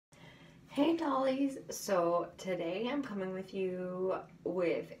Hey dollies, so today I'm coming with you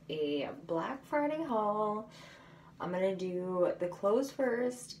with a Black Friday haul. I'm gonna do the clothes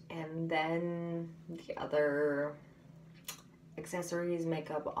first and then the other accessories,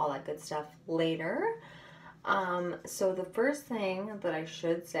 makeup, all that good stuff later. So the first thing that I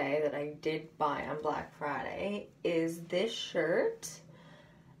should say that I did buy on Black Friday is this shirt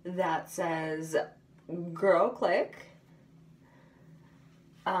that says Girl Click.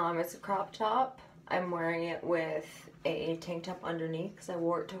 It's a crop top. I'm wearing it with a tank top underneath because I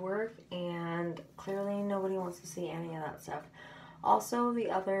wore it to work, and clearly nobody wants to see any of that stuff. Also,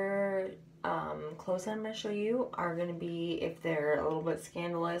 the other clothes I'm going to show you are going to be, if they're a little bit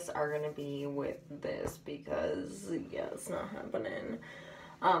scandalous, are going to be with this because, yeah, it's not happening.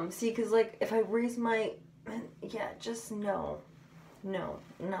 See, because, like, if I raise my, yeah, just no,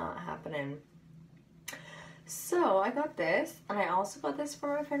 not happening. So I got this, and I also got this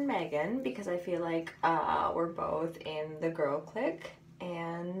for my friend Megan because I feel like we're both in the girl clique,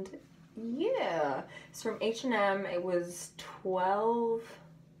 and yeah, it's from H&M. It was $12.99,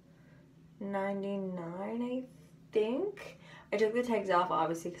 I think. I took the tags off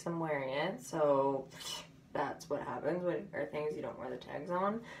obviously because I'm wearing it, so that's what happens when you wear things you don't wear the tags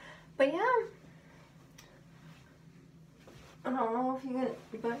on. But yeah, I don't know if you can,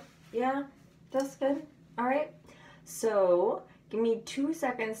 but yeah, that's good. Alright, so give me 2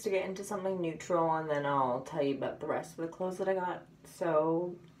 seconds to get into something neutral and then I'll tell you about the rest of the clothes that I got.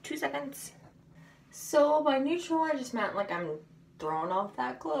 So, 2 seconds. So, by neutral, I just meant like I'm throwing off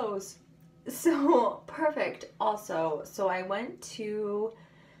that clothes. So, perfect. Also, so I went to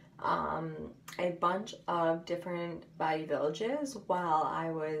a bunch of different Value Villages while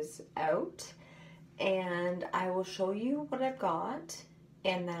I was out, and I will show you what I've got,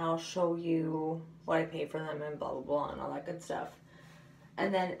 and then I'll show you what I paid for them and blah blah blah and all that good stuff.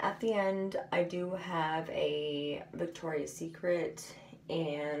 And then at the end I do have a Victoria's Secret,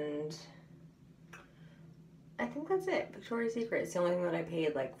 and I think that's it. Victoria's Secret. It's the only thing that I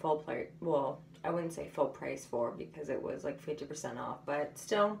paid like full price. Well, I wouldn't say full price for because it was like 50% off, but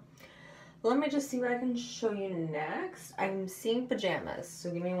still. Let me just see what I can show you next. I'm seeing pajamas, so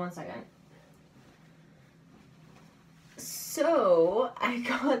give me 1 second. So, I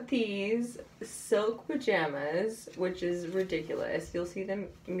got these silk pajamas, which is ridiculous. You'll see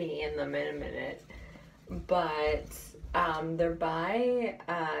me in them in a minute. But, they're by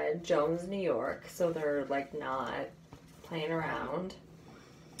Jones, New York, so they're, like, not playing around.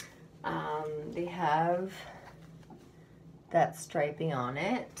 They have that striping on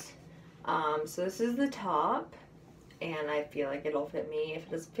it. So this is the top. And I feel like it'll fit me.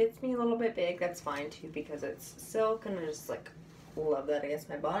 If it fits me a little bit big, that's fine too because it's silk and I just like love that against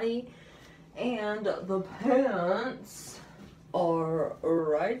my body. And the pants are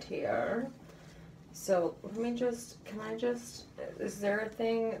right here. So let me just, is there a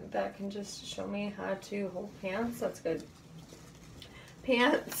thing that can just show me how to hold pants? That's good.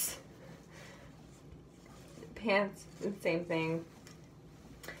 Pants, same thing.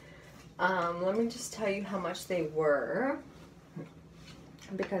 Let me just tell you how much they were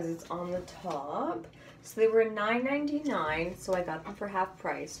because it's on the top. So they were $9.99, so I got them for half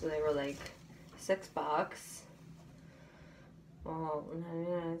price, so they were like $6. Well,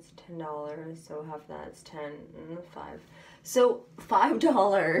 it's $10, so half that is 10 and 5. So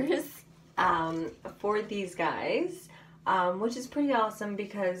 $5 for these guys, which is pretty awesome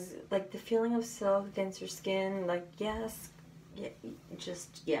because like the feeling of silk against your skin, like yes, yeah,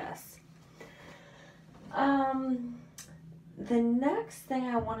 just yes. The next thing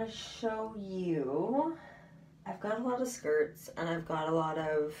I want to show you, I've got a lot of skirts and I've got a lot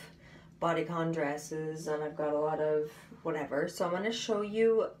of bodycon dresses and I've got a lot of whatever. So I'm going to show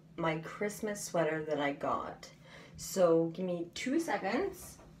you my Christmas sweater that I got. So give me 2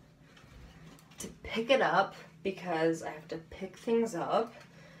 seconds to pick it up because I have to pick things up.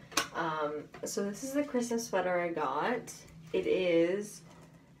 So this is the Christmas sweater I got. It is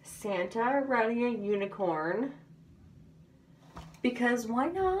Santa riding a unicorn, because why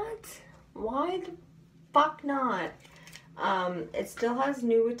not? Why the fuck not? It still has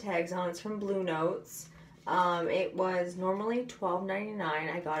new tags on. It's from Blue Notes. It was normally $12.99.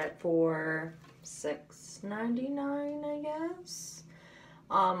 I got it for $6.99, I guess.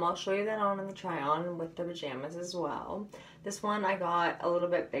 I'll show you that on in the try-on with the pajamas as well. This one I got a little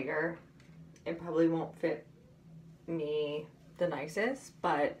bit bigger. It probably won't fit me the nicest,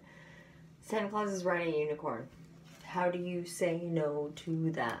 but Santa Claus is riding a unicorn. How do you say no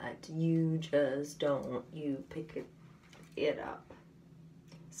to that? You just don't. You pick it up.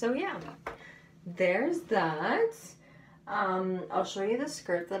 So yeah, there's that. I'll show you the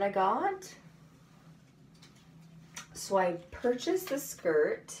skirt that I got. So I purchased the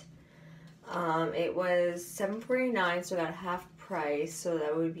skirt. It was $7.49, so I got half price, so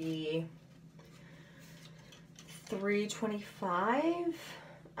that would be $3.25.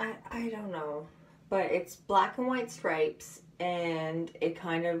 I don't know, but it's black and white stripes, and it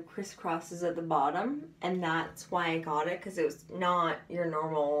kind of crisscrosses at the bottom, and that's why I got it, because it was not your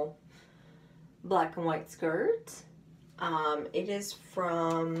normal black and white skirt. It is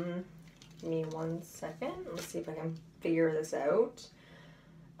from, give me 1 second, let's see if I can figure this out.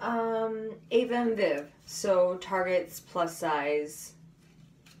 Ava and Viv, so Target's plus size.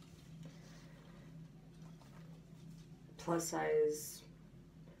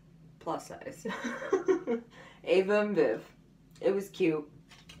 Ava and Viv. It was cute.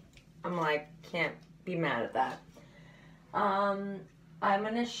 I'm like, can't be mad at that. I'm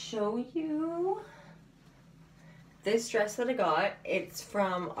gonna show you this dress that I got. It's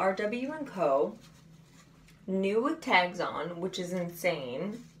from RW&Co. New with tags on, which is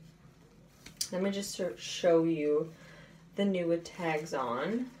insane. Let me just show you the new with tags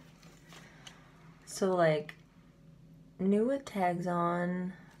on. So like, new with tags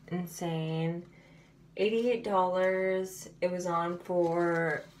on, insane. $88. It was on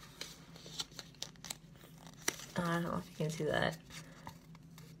for, I don't know if you can see that,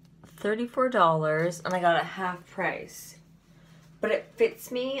 $34, and I got it half price. But it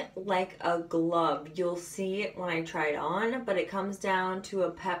fits me like a glove. You'll see it when I try it on, but it comes down to a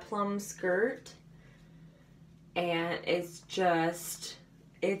peplum skirt, and it's just,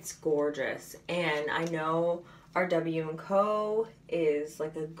 it's gorgeous. And I know RW&Co is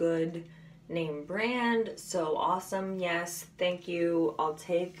like a good name brand, so awesome. Yes, thank you. I'll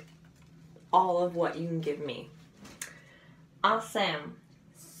take all of what you can give me. Awesome.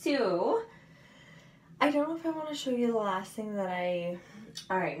 So, I don't know if I want to show you the last thing that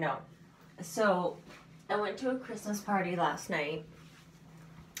alright, no. So, I went to a Christmas party last night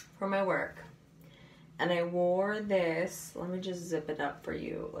for my work, and I wore this. Let me just zip it up for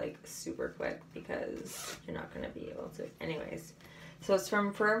you, like, super quick, because you're not going to be able to. Anyways, so it's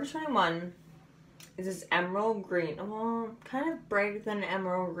from Forever 21. It's this emerald green, well, kind of brighter than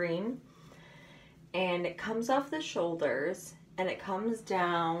emerald green, and it comes off the shoulders, and it comes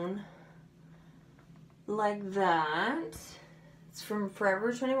down like that. It's from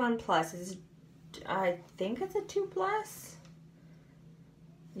Forever 21 Plus. I think it's a 2 plus.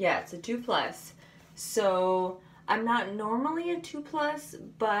 Yeah, it's a 2 plus. So I'm not normally a 2 plus,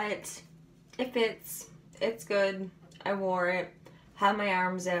 but it fits. It's good. I wore it. Had my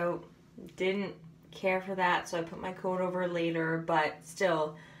arms out. Didn't care for that, so I put my coat over later. But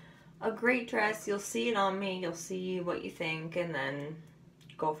still, a great dress. You'll see it on me. You'll see what you think, and then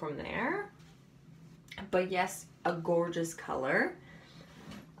go from there. But yes, a gorgeous color.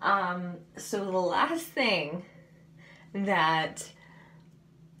 So the last thing that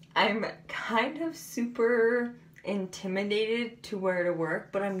I'm kind of super intimidated to wear to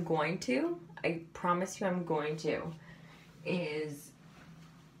work, but I'm going to, I promise you I'm going to, is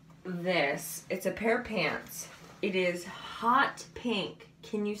this. It's a pair of pants. It is hot pink.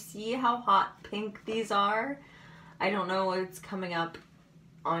 Can you see how hot pink these are? I don't know what it's coming up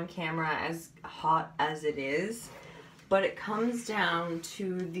on camera as hot as it is, but it comes down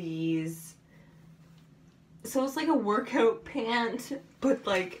to these, so it's like a workout pant, but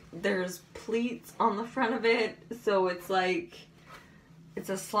like there's pleats on the front of it, so it's like, it's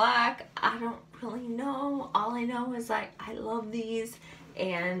a slack. I don't really know. All I know is like, I love these,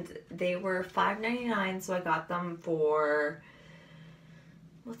 and they were $5.99, so I got them for,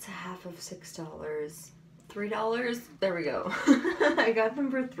 what's a half of $6? $3? There we go. I got them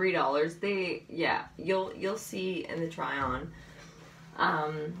for $3. Yeah, you'll see in the try on.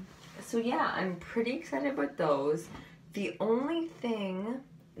 So yeah, I'm pretty excited with those. The only thing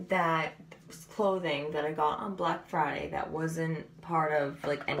that was clothing that I got on Black Friday that wasn't part of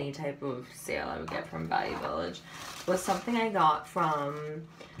like any type of sale I would get from Value Village was something I got from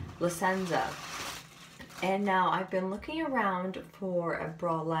La Senza. And now I've been looking around for a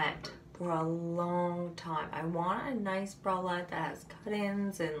bralette for a long time. I want a nice bralette that has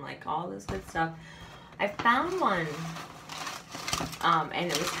cut-ins and like all this good stuff. I found one,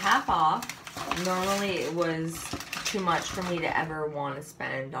 and it was half off. Normally it was too much for me to ever want to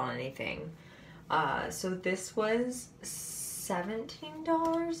spend on anything. So this was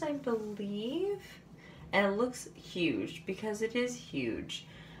 $17, I believe, and it looks huge because it is huge.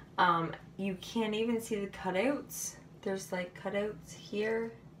 You can't even see the cutouts. There's like cutouts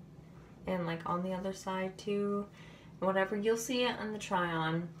here and like on the other side too, whatever. You'll see it on the try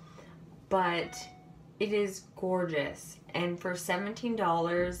on, but It is gorgeous. And for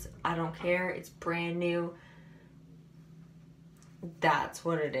 $17, I don't care. It's brand new. That's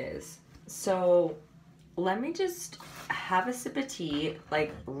what it is. So let me just have a sip of tea,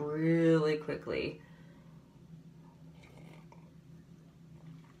 like really quickly.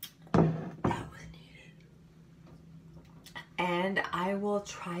 That was needed. And I will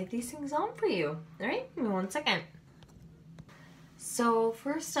try these things on for you. All right, give me 1 second. So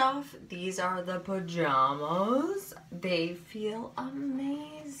first off, these are the pajamas. They feel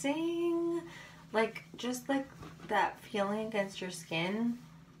amazing. Like, just like that feeling against your skin.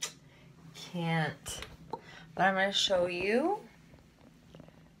 Can't. But I'm gonna show you,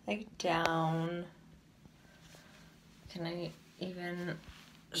 like, down. Can I even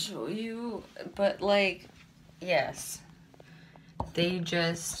show you? But like, yes. They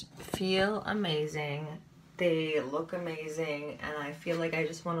just feel amazing. They look amazing, and I feel like I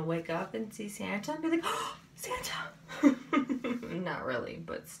just want to wake up and see Santa and be like, oh, Santa! Not really,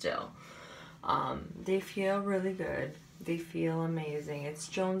 but still. They feel really good. They feel amazing. It's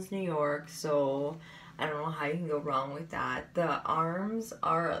Jones, New York, so I don't know how you can go wrong with that. The arms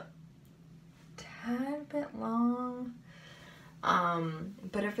are a tad bit long,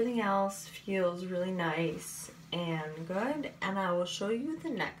 but everything else feels really nice and good. And I will show you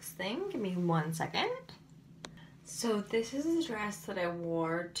the next thing. Give me 1 second. So this is a dress that I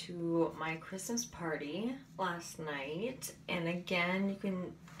wore to my Christmas party last night. And again, you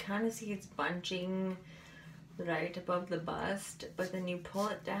can kind of see it's bunching right above the bust, but then you pull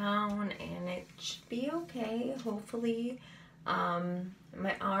it down and it should be okay, hopefully.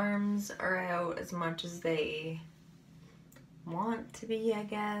 My arms are out as much as they want to be, I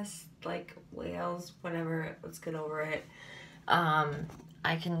guess, like whales, whatever, let's get over it.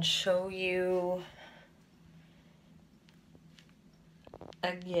 I can show you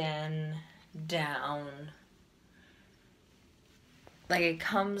again down. Like, it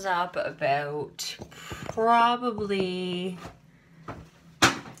comes up about probably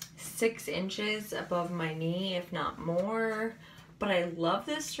 6 inches above my knee, if not more. But I love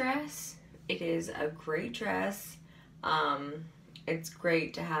this dress. It is a great dress. It's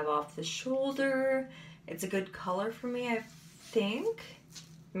great to have off the shoulder. It's a good color for me, I think.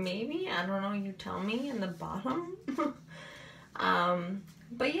 Maybe, I don't know, you tell me in the bottom.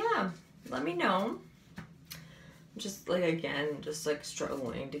 But yeah, let me know. Just like, again, just like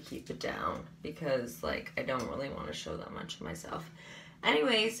struggling to keep it down because like I don't really want to show that much of myself.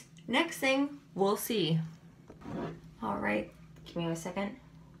 Anyways, next thing, we'll see. All right, give me a second.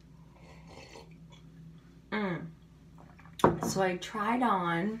 So I tried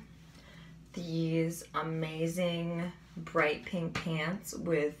on these amazing bright pink pants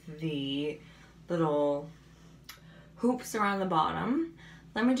with the little hoops around the bottom.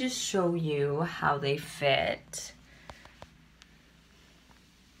 Let me just show you how they fit.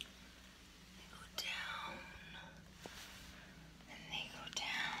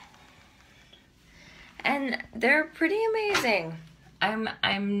 And they're pretty amazing.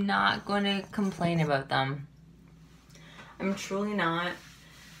 I'm not going to complain about them. I'm truly not.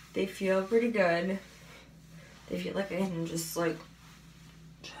 They feel pretty good. They feel like I can just like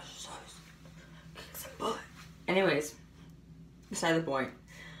kick some butt. Anyways, beside the point.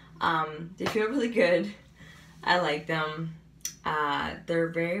 They feel really good. I like them. They're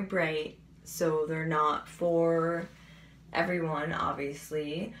very bright, so they're not for everyone,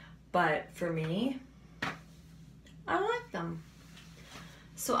 obviously. But for me, I like them.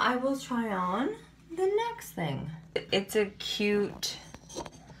 So I will try on the next thing. It's a cute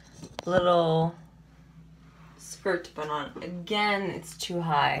little skirt to put on. Again, it's too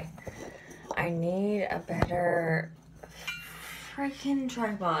high. I need a better freaking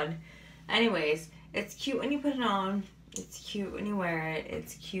tripod. Anyways, it's cute when you put it on. It's cute when you wear it.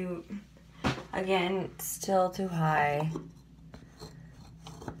 It's cute. Again, still too high.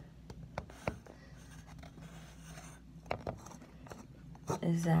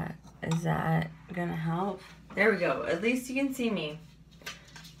 Is that gonna help? There we go. At least you can see me.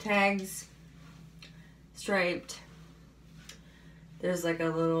 Tags, striped. There's like a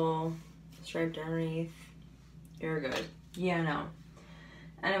little stripe underneath. You're good. Yeah, no.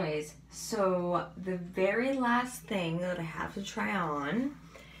 Anyways, so the very last thing that I have to try on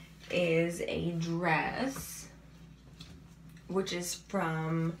is a dress, which is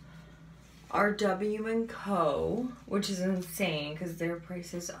from RW & Co., which is insane because their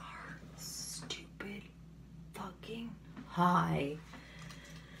prices are stupid fucking high.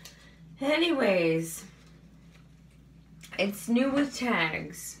 Anyways, it's new with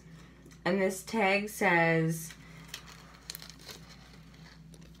tags, and this tag says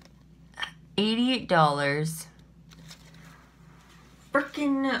 $88.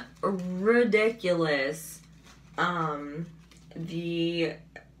 Freaking ridiculous. The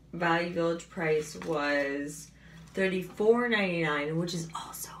Value Village price was $34.99, which is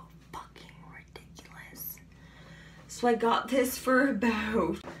also fucking ridiculous. So I got this for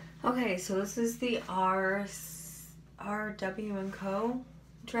about... Okay, so this is the RW & Co.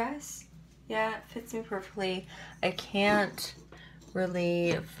 dress. Yeah, it fits me perfectly. I can't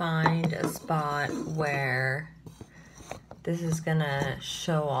really find a spot where this is gonna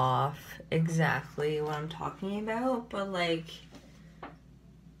show off exactly what I'm talking about, but like,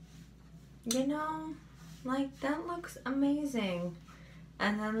 you know, like that looks amazing.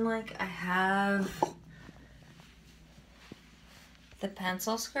 And then like I have the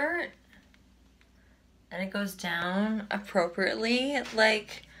pencil skirt and it goes down appropriately.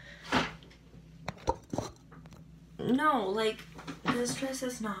 Like, no, like this dress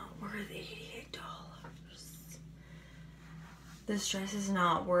is not worth $88. This dress is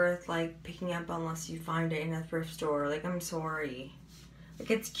not worth like picking up unless you find it in a thrift store. Like, I'm sorry. Like,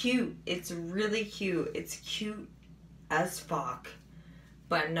 it's cute. It's really cute. It's cute as fuck.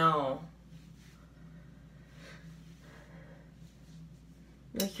 But no.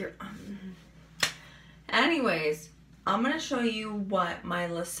 Like, you're... Anyways, I'm going to show you what my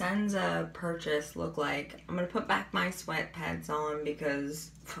Licenza purchase looked like. I'm going to put back my sweatpants on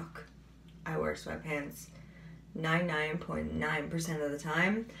because, fuck, I wear sweatpants 99.9% of the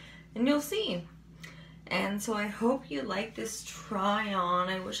time. And you'll see. And so I hope you like this try on.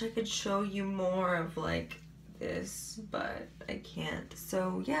 I wish I could show you more of like this, but I can't.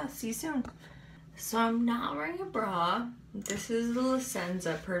 So yeah, see you soon. So I'm not wearing a bra. This is the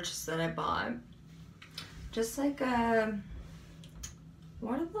Licenza purchase that I bought. Just like a,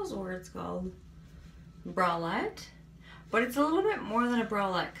 what are those words called? Bralette? But it's a little bit more than a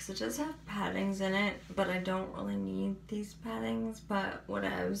bralette because it does have paddings in it, but I don't really need these paddings, but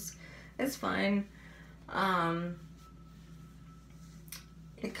whatevs. It's fine.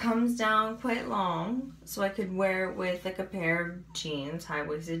 It comes down quite long, so I could wear it with like a pair of jeans,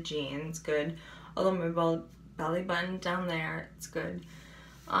 high-waisted jeans, good. Although my belly button down there, it's good.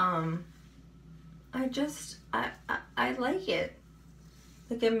 I like it.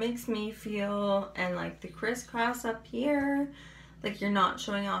 Like, it makes me feel, and like the crisscross up here, like you're not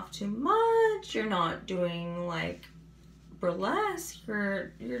showing off too much, you're not doing like burlesque,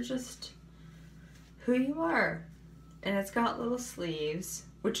 you're just who you are. And it's got little sleeves,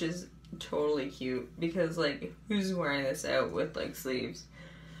 which is totally cute because like, who's wearing this out with like sleeves?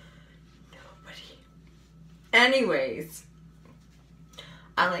 Nobody. Anyways,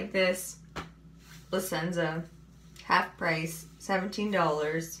 I like this Licenza, half price,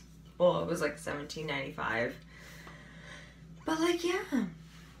 $17. Well, it was like $17.95. But like, yeah,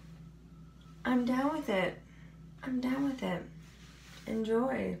 I'm down with it. I'm down with it.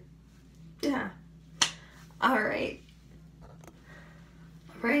 Enjoy. Yeah. Alright.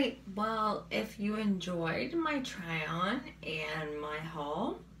 Alright, well, if you enjoyed my try on and my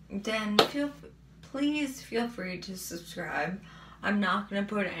haul, then please feel free to subscribe. I'm not going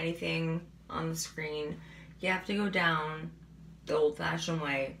to put anything on the screen. You have to go down the old-fashioned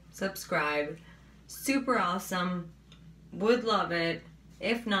way. Subscribe. Super awesome. Would love it.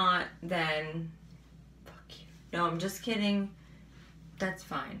 If not, then fuck you. No, I'm just kidding. That's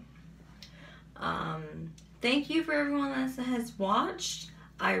fine. Thank you for everyone that has watched.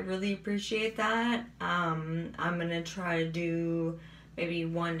 I really appreciate that. I'm gonna try to do maybe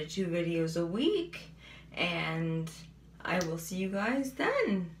 1 to 2 videos a week, and I will see you guys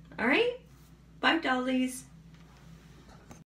then. Alright? Bye, dollies.